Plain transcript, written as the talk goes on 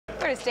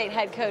Florida State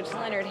head coach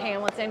Leonard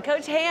Hamilton.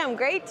 Coach Ham,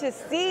 great to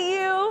see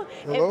you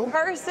in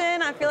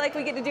person. I feel like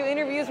we get to do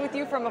interviews with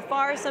you from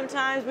afar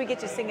sometimes. We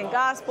get you singing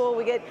gospel.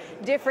 We get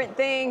different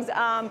things.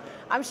 I'm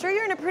sure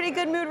you're in a pretty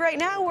good mood right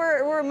now.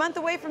 We're a month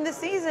away from the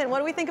season. What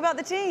do we think about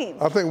the team?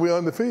 I think we're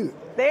undefeated.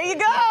 There you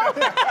go.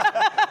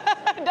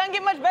 Doesn't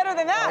get much better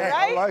than that,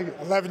 right? I like it.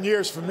 11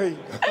 years for me.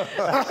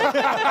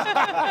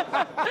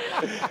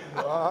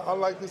 I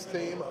like this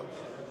team.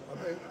 I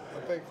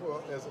think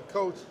as a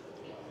coach,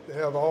 to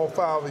have all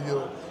 5 of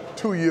your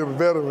 2-year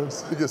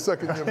veterans, your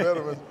second-year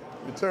veterans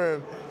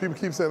return. People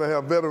keep saying I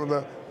have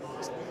veterans,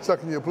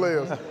 second-year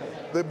players.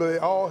 But they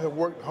all have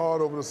worked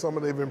hard over the summer.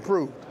 They've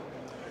improved.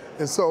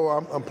 And so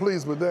I'm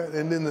pleased with that.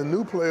 And then the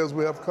new players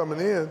we have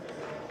coming in,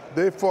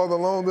 they're farther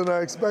along than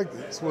I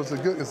expected. So it's a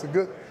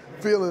good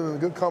feeling and a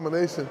good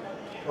combination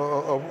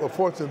of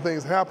fortunate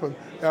things happen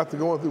after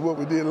going through what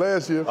we did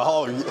last year.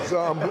 Oh, yeah. So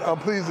I'm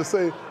pleased to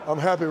say I'm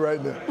happy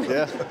right now.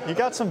 Yeah. You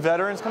got some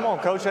veterans. Come on,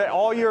 Coach.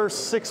 All your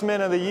 6 men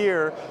of the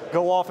year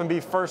go off and be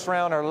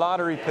first-round or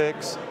lottery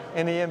picks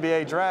in the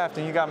NBA draft,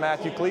 and you got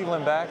Matthew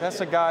Cleveland back.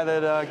 That's a guy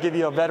that give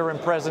you a veteran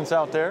presence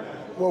out there.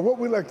 Well, what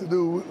we like to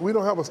do, we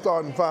don't have a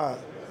starting 5.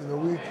 You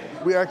know,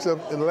 we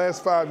actually, in the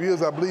last 5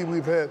 years, I believe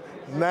we've had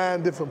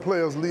 9 different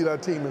players lead our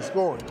team in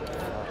scoring,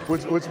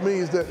 which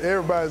means that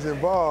everybody's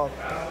involved.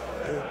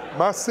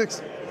 My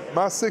sixth and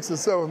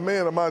 7th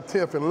man are my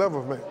 10th and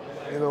 11th man,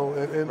 you know,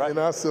 in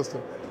our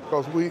system,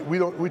 because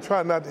we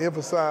try not to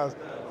emphasize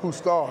who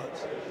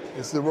starts.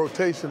 It's the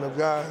rotation of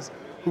guys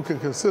who can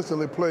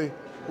consistently play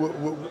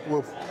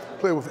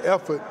with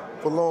effort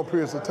for long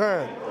periods of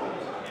time.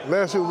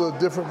 Last year was a little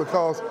different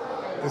because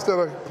instead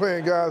of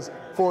playing guys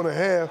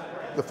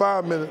 4.5 to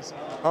 5 minutes,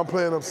 I'm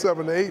playing them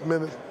 7 to 8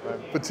 minutes.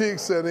 Fatigue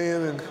set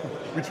in, and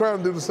we try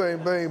to do the same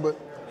thing, but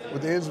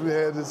with the injury we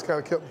had, it's kind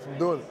of kept us from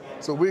doing it.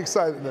 So we're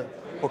excited now.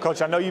 Well,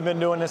 Coach, I know you've been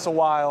doing this a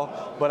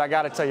while, but I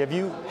got to tell you, have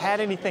you had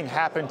anything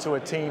happen to a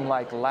team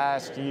like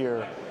last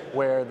year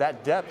where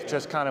that depth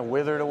just kind of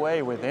withered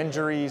away with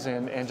injuries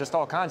and just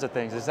all kinds of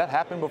things? Has that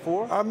happened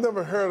before? I've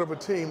never heard of a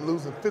team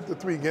losing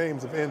 53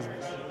 games of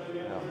injuries.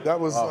 No. That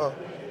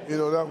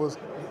was,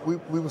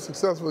 we were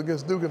successful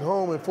against Duke at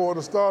home, and 4 of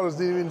the starters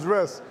didn't even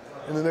dress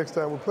in the next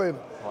time we played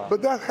them. Wow.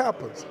 But that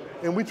happens,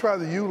 and we try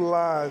to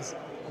utilize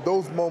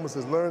those moments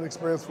as learning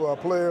experience for our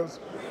players.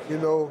 You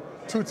know,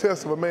 true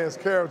test of a man's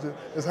character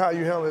is how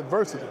you handle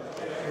adversity.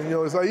 And, you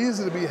know, it's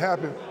easy to be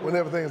happy when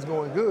everything's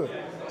going good.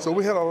 So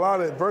we had a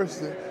lot of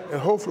adversity,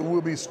 and hopefully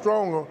we'll be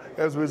stronger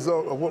as a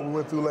result of what we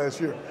went through last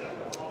year.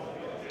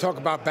 Talk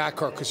about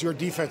backcourt, because your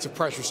defensive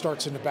pressure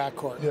starts in the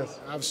backcourt. Yes.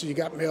 Obviously, you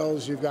got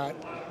Mills, you've got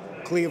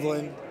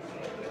Cleveland.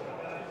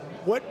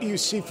 What do you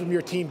see from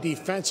your team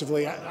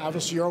defensively?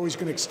 Obviously, you're always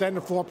going to extend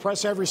the floor,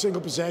 press every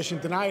single possession,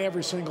 deny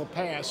every single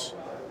pass.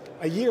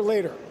 A year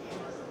later,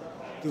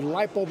 do the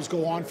light bulbs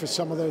go on for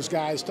some of those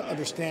guys to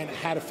understand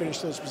how to finish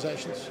those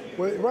possessions?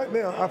 Well, right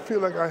now, I feel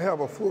like I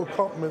have a full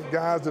complement of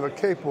guys that are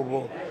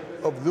capable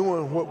of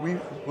doing what we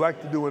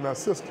like to do in our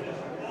system.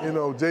 You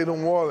know,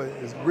 Jaden Warley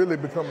is really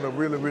becoming a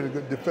really, really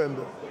good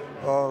defender.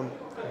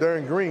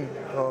 Darren Green,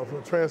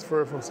 from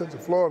transfer from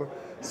Central Florida,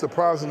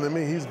 surprising to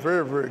me, he's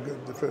very, very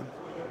good defender.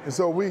 And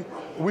so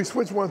we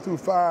switch 1 through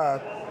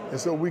 5, and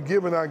so we're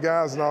giving our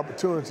guys an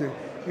opportunity,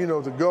 you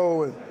know, to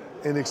go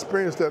and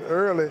experience that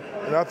early,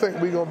 and I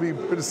think we're going to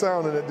be pretty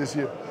sound in it this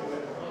year.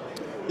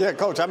 Yeah,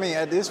 Coach, I mean,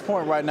 at this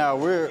point right now,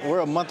 we're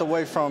a month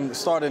away from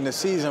starting the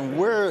season.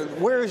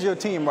 Where is your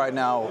team right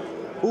now?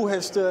 Who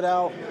has stood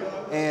out,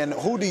 and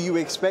who do you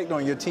expect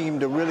on your team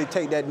to really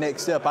take that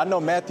next step? I know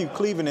Matthew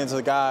Cleveland is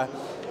a guy,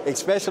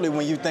 especially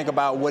when you think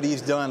about what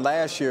he's done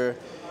last year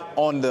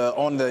on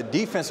the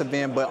defensive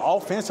end, but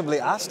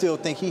offensively, I still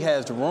think he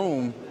has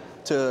room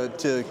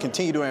to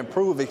continue to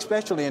improve,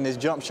 especially in his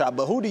jump shot.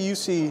 But who do you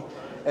see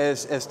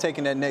as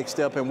taking that next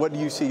step, and what do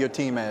you see your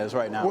team as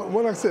right now?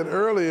 What I said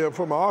earlier,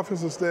 from an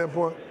offensive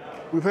standpoint,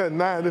 we've had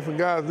 9 different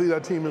guys lead our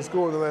team in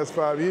scoring in the last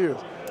 5 years.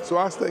 So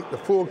I think the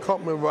full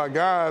complement of our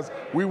guys,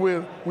 we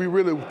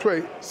really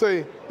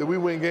say that we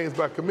win games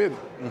by committee.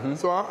 Mm-hmm.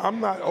 So I'm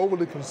not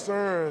overly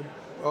concerned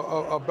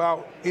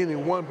about any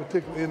one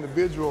particular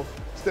individual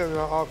standing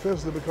out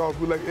offensively, because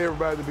we like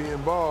everybody to be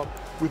involved.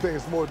 We think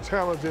it's more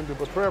challenging to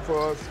prepare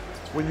for us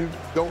when you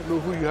don't know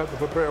who you have to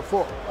prepare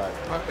for.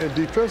 Right. And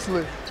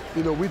defensively,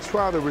 you know, we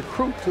try to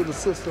recruit to the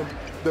system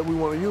that we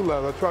want to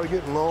utilize. I try to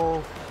get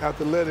long,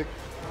 athletic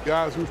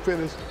guys who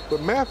finish.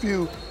 But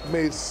Matthew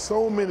made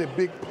so many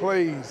big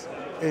plays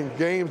in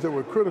games that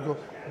were critical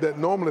that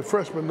normally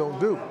freshmen don't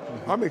do.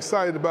 Mm-hmm. I'm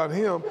excited about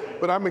him,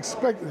 but I'm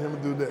expecting him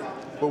to do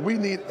that. But we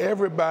need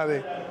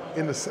everybody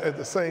at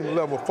the same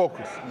level of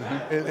focus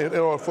in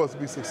order for us to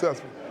be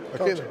successful.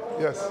 Coach,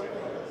 yes.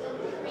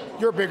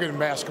 You're bigger than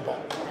basketball.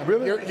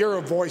 Really? You're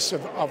a voice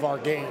of our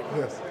game.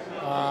 Yes.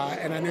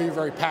 And I know you're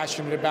very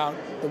passionate about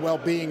the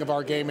well-being of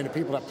our game and the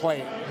people that play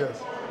it. Yes.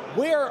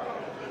 Where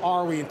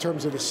are we in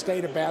terms of the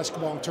state of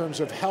basketball, in terms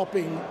of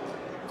helping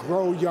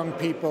grow young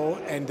people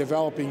and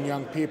developing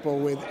young people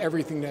with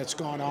everything that's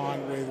gone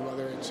on with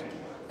whether it's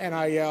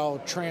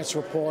NIL,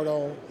 transfer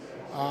portal,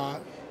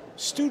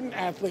 student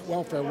athlete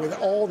welfare with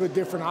all the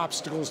different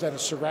obstacles that are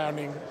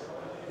surrounding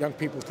young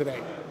people today?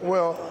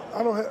 Well,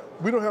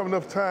 we don't have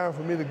enough time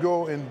for me to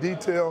go in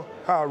detail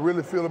how I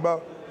really feel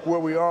about where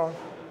we are,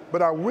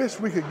 but I wish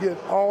we could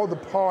get all the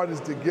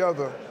parties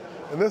together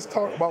and let's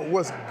talk about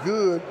what's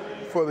good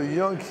for the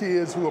young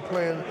kids who are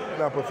playing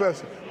in our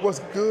profession. What's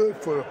good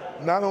for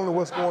not only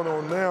what's going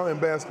on now in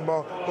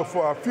basketball, but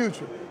for our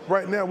future.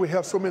 Right now we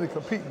have so many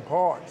competing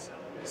parts,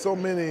 so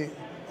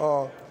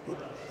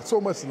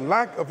much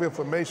lack of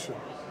information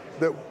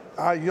that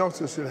our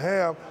youngsters should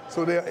have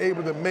so they're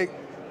able to make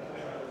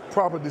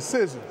proper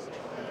decisions.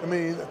 I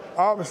mean,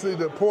 obviously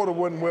the portal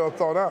wasn't well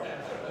thought out.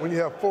 When you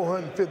have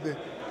 450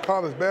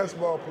 college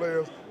basketball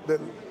players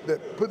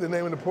that put their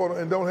name in the portal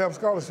and don't have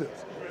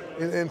scholarships.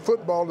 In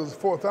football, there's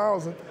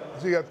 4,000,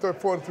 so you got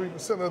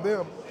 43% of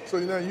them. So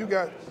now you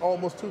got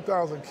almost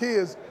 2,000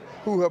 kids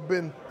who have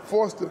been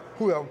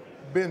who have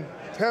been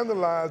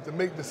tantalized to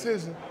make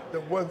decisions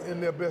that wasn't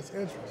in their best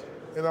interest.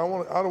 And I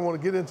don't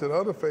want to get into the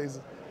other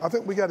phases. I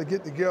think we got to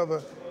get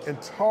together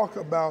and talk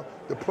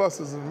about the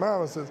pluses and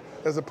minuses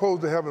as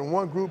opposed to having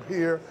one group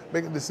here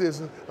making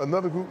decisions,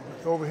 another group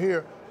over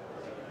here.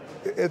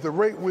 At the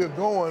rate we're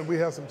going, we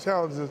have some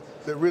challenges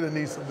that really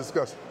need some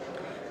discussion.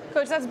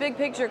 Coach, that's big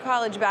picture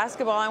college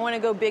basketball. I want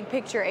to go big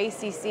picture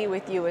ACC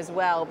with you as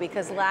well,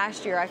 because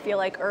last year I feel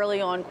like early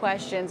on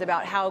questions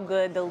about how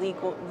good the league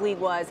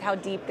was, how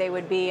deep they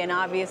would be, and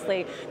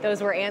obviously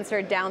those were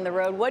answered down the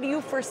road. What do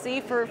you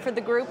foresee for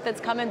the group that's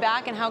coming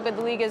back and how good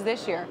the league is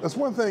this year? That's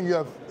one thing you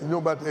have to know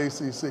about the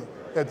ACC.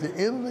 At the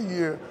end of the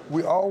year,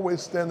 we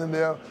always standing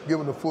there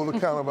giving a full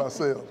account of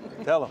ourselves.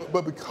 Tell them.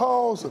 But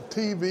because of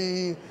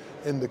TV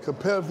and the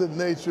competitive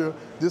nature,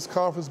 this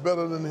conference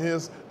better than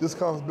his, this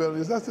conference better than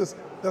his,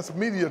 that's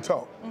media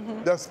talk.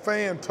 Mm-hmm. That's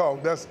fan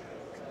talk. That's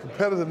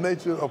competitive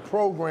nature of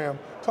program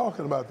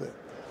talking about that.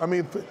 I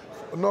mean,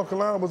 North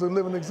Carolina was a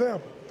living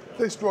example.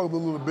 They struggled a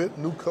little bit,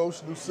 new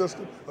coach, new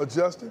system,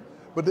 adjusted,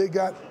 but they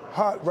got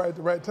hot right at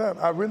the right time.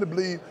 I really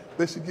believe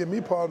they should give me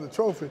part of the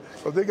trophy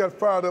because they got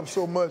fired up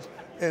so much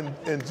and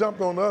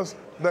jumped on us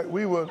like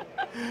we were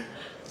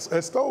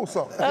and stole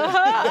something.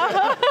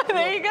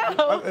 There you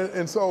go.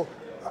 And so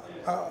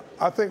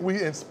I think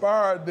we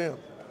inspired them.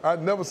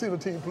 I'd never seen a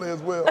team play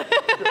as well.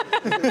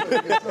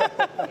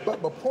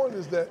 But my point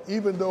is that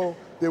even though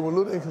they were a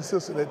little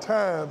inconsistent at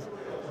times,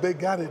 they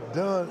got it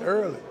done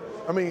early.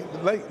 I mean,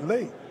 late,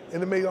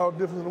 and it made all the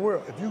difference in the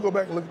world. If you go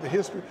back and look at the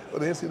history of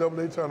the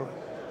NCAA tournament,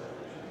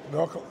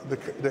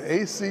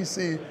 the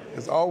ACC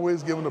has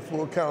always given a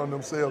full account of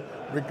themselves,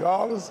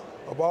 regardless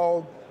of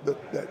all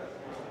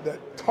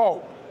that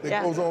talk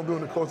that goes on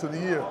during the course of the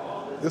year.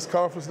 This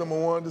conference number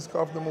one,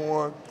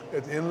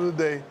 at the end of the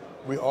day,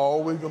 we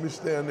always going to be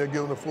standing there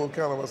giving a full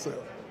account of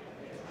ourselves.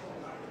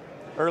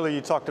 Earlier you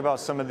talked about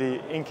some of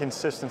the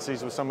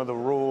inconsistencies with some of the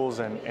rules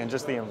and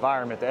just the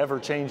environment, the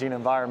ever-changing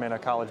environment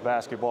of college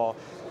basketball.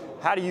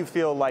 How do you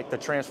feel like the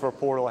transfer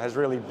portal has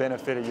really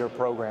benefited your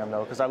program,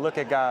 though? Because I look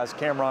at guys,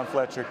 Cameron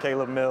Fletcher,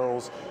 Caleb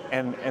Mills,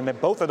 and then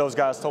both of those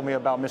guys told me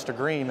about Mr.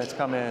 Green that's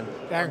come in.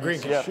 Darren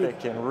Green that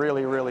can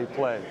really, really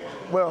play.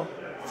 Well,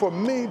 for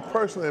me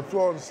personally in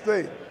Florida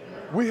State,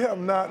 we have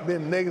not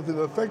been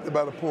negatively affected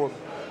by the portal.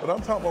 But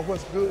I'm talking about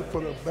what's good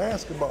for the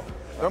basketball.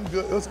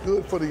 It's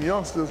good for the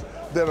youngsters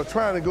that are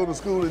trying to go to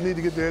school and need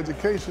to get their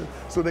education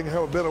so they can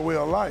have a better way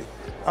of life.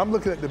 I'm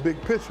looking at the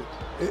big picture.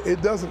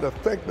 It doesn't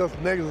affect us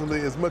negatively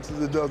as much as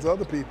it does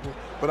other people,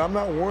 but I'm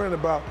not worrying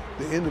about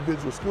the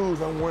individual schools.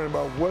 I'm worrying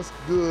about what's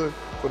good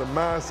for the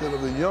mindset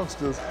of the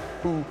youngsters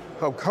who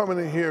have come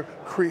in here,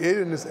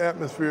 creating this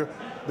atmosphere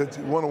that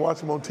you want to watch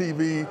them on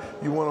TV,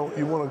 you want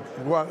to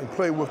go out and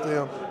play with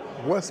them.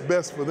 What's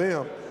best for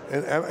them?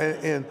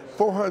 And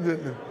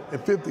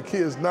 450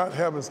 kids not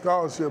having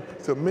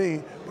scholarship to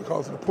me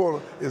because of the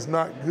portal is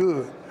not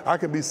good. I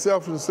can be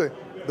selfish and say,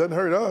 doesn't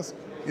hurt us.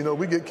 You know,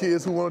 we get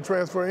kids who want to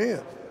transfer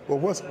in. But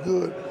what's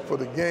good for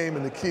the game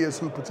and the kids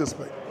who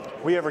participate?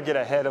 We ever get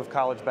ahead of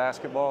college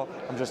basketball,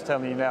 I'm just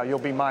telling you now, you'll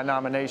be my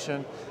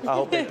nomination. I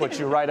hope they put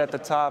you right at the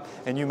top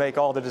and you make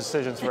all the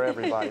decisions for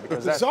everybody,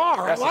 because that's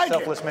a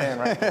selfless man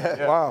right there.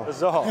 Yeah. Wow.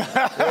 Bizarre.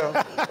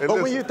 Yeah.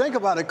 But when you think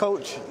about it,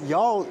 Coach,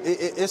 y'all,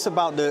 it's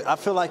about I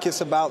feel like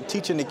it's about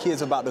teaching the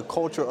kids about the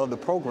culture of the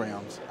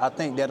programs. I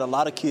think that a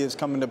lot of kids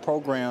come into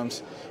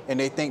programs and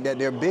they think that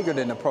they're bigger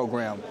than the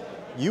program.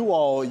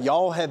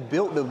 Y'all have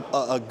built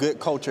a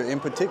good culture, in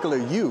particular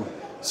you.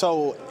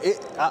 So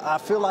I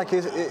feel like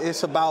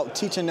it's about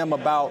teaching them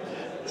about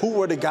who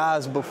were the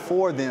guys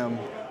before them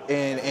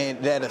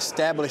and that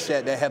established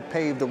that have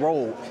paved the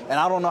road. And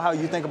I don't know how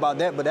you think about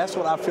that, but that's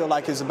what I feel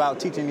like it's about,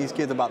 teaching these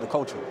kids about the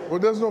culture. Well,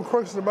 there's no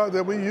question about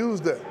that. We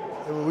use that.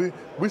 I mean,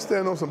 we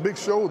stand on some big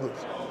shoulders.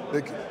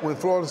 When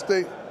Florida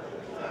State,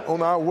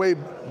 on our way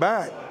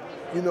back,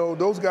 you know,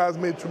 those guys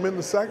made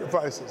tremendous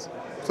sacrifices,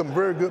 some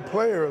very good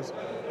players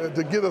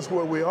to get us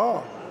where we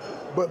are.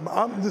 But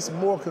I'm just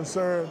more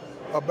concerned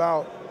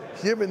about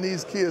giving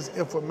these kids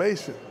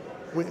information.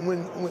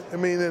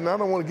 And I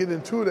don't want to get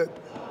into that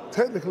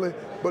technically,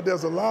 but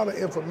there's a lot of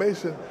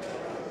information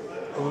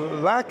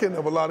lacking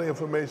of a lot of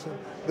information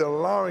that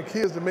allowing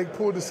kids to make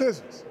poor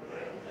decisions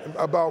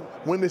about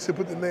when they should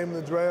put the name in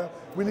the draft.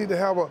 We need to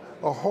have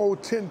a whole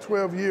 10,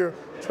 12-year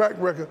track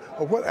record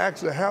of what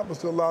actually happens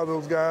to a lot of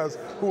those guys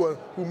who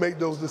make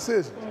those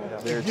decisions.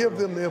 To give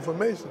them the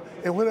information,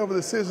 and whatever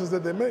decisions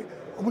that they make,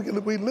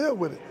 we live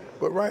with it.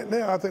 But right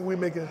now, I think we're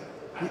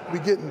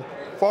getting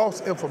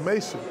false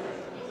information,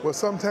 where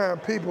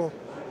sometimes people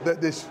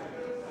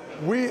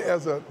we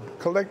as a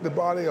collective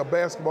body of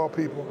basketball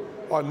people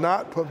are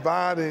not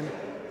providing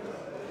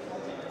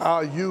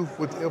our youth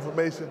with the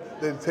information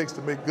that it takes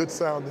to make good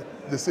sound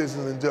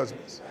decisions and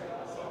judgments.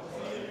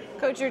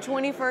 Coach, your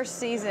 21st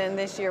season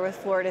this year with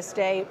Florida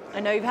State. I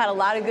know you've had a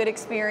lot of good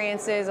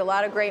experiences, a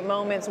lot of great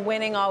moments.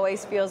 Winning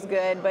always feels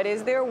good, but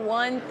is there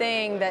one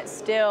thing that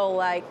still,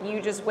 like,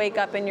 you just wake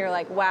up and you're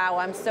like, wow,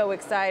 I'm so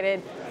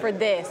excited for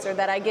this, or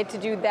that I get to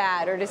do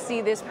that, or to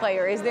see this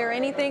player? Is there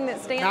anything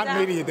that stands out? Not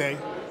media day.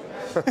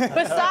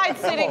 Besides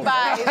sitting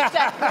by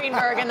Seth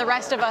Greenberg and the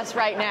rest of us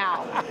right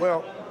now.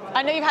 Well,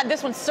 I know you've had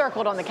this one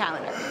circled on the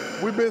calendar.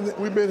 We've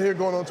been here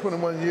going on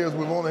 21 years.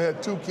 We've only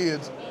had 2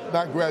 kids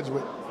not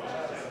graduate.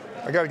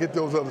 I got to get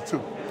those other 2.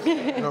 You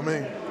know what I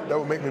mean? That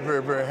would make me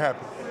very, very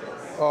happy.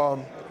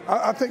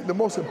 I think the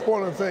most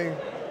important thing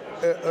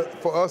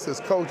for us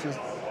as coaches,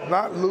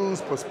 not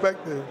lose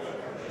perspective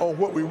on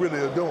what we really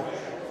are doing.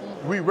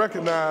 We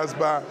recognize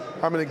by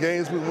how many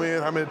games we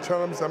win, how many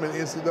tournaments, how many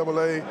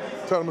NCAA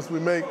tournaments we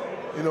make,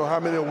 you know, how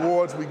many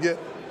awards we get.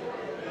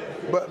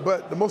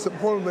 But the most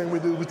important thing we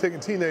do, we're taking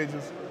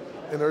teenagers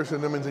and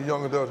ushering them into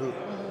young adulthood,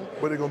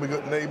 where they're going to be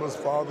good neighbors,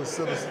 fathers,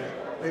 citizens,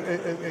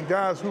 and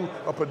guys who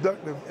are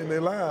productive in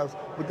their lives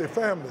with their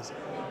families.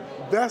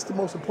 That's the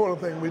most important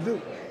thing we do.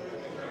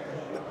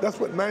 That's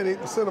what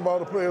 98% of all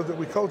the players that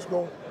we coach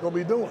going to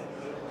be doing.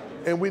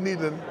 And we need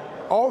to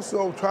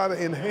also try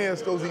to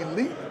enhance those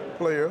elite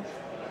players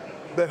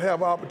that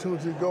have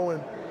opportunity to go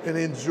and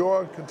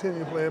enjoy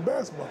continuing playing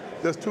basketball.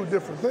 There's 2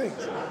 different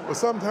things. But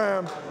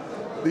sometimes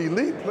the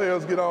elite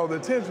players get all the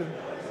attention,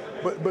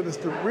 but it's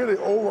the really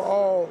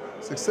overall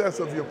success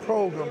of your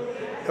program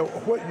and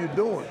what you're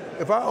doing.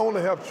 If I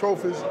only have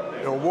trophies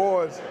and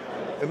awards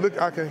and look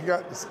back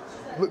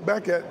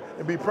at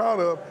and be proud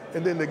of,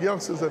 and then the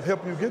youngsters that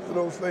help you get to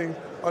those things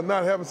are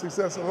not having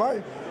success in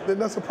life, then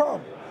that's a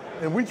problem.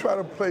 And we try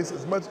to place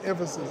as much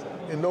emphasis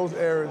in those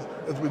areas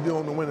as we do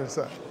on the winning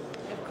side.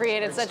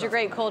 Created such a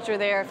great culture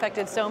there,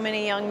 affected so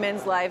many young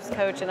men's lives,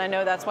 Coach, and I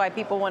know that's why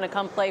people want to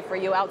come play for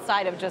you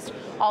outside of just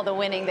all the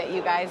winning that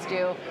you guys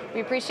do.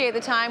 We appreciate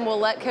the time. We'll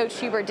let Coach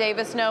Hubert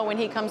Davis know when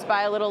he comes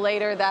by a little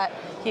later that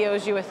he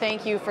owes you a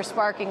thank you for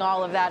sparking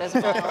all of that as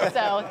well.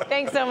 So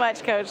thanks so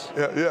much, Coach.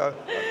 Yeah.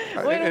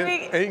 And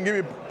he can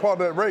give me part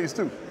of that race,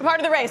 too. Part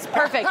of the race,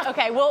 perfect.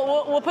 Okay,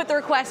 we'll put the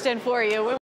request in for you.